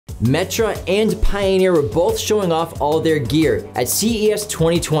Metra and Pioneer were both showing off all their gear at CES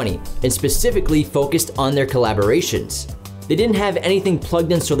 2020 and specifically focused on their collaborations. They didn't have anything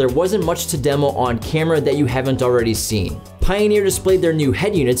plugged in, so there wasn't much to demo on camera that you haven't already seen. Pioneer displayed their new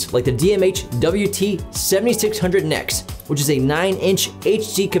head units like the DMH WT7600 NEX, which is a 9-inch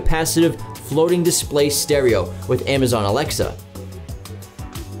HD capacitive floating display stereo with Amazon Alexa,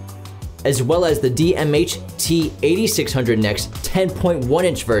 as well as the DMH T8600 NEX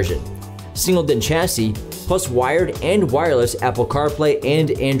 10.1-inch version, single DIN chassis, plus wired and wireless Apple CarPlay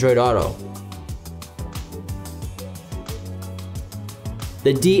and Android Auto.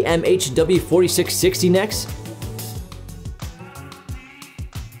 The DMH W4660 NEX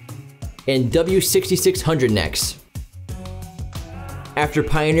and W6600 NEX. After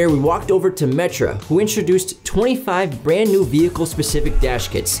Pioneer, we walked over to Metra, who introduced 25 brand new vehicle-specific dash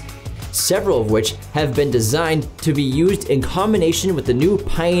kits, several of which have been designed to be used in combination with the new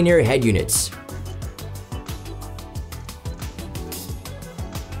Pioneer head units.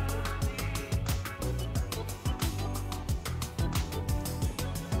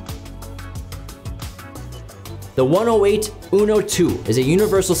 The 108 Uno 2 is a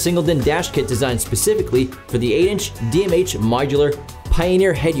universal single DIN dash kit designed specifically for the 8-inch DMH modular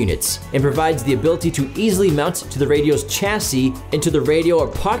Pioneer head units and provides the ability to easily mount to the radio's chassis into the radio or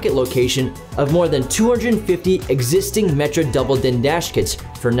pocket location of more than 250 existing Metra double DIN dash kits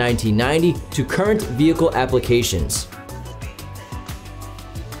for $19.90 to current vehicle applications.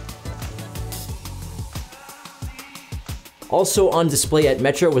 Also on display at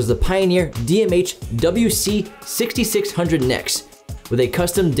Metra was the Pioneer DMH WC6600 NEX with a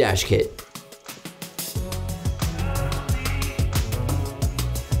custom dash kit.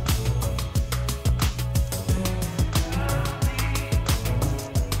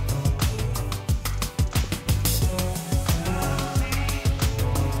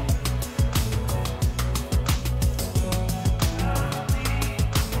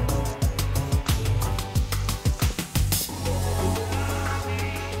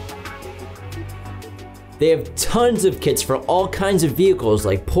 They have tons of kits for all kinds of vehicles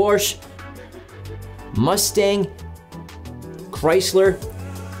like Porsche, Mustang, Chrysler,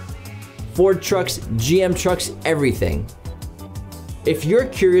 Ford trucks, GM trucks, everything. If you're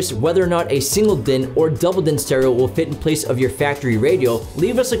curious whether or not a single DIN or double DIN stereo will fit in place of your factory radio,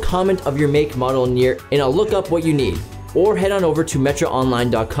 leave us a comment of your make, model, and year, and I'll look up what you need. Or head on over to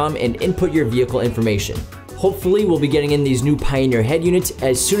metraonline.com and input your vehicle information. Hopefully, we'll be getting in these new Pioneer head units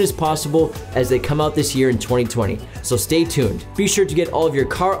as soon as possible as they come out this year in 2020, so stay tuned. Be sure to get all of your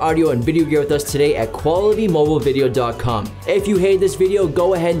car audio and video gear with us today at qualitymobilevideo.com. If you hated this video,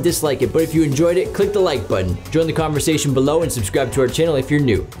 go ahead and dislike it, but if you enjoyed it, click the like button. Join the conversation below and subscribe to our channel if you're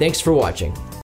new. Thanks for watching.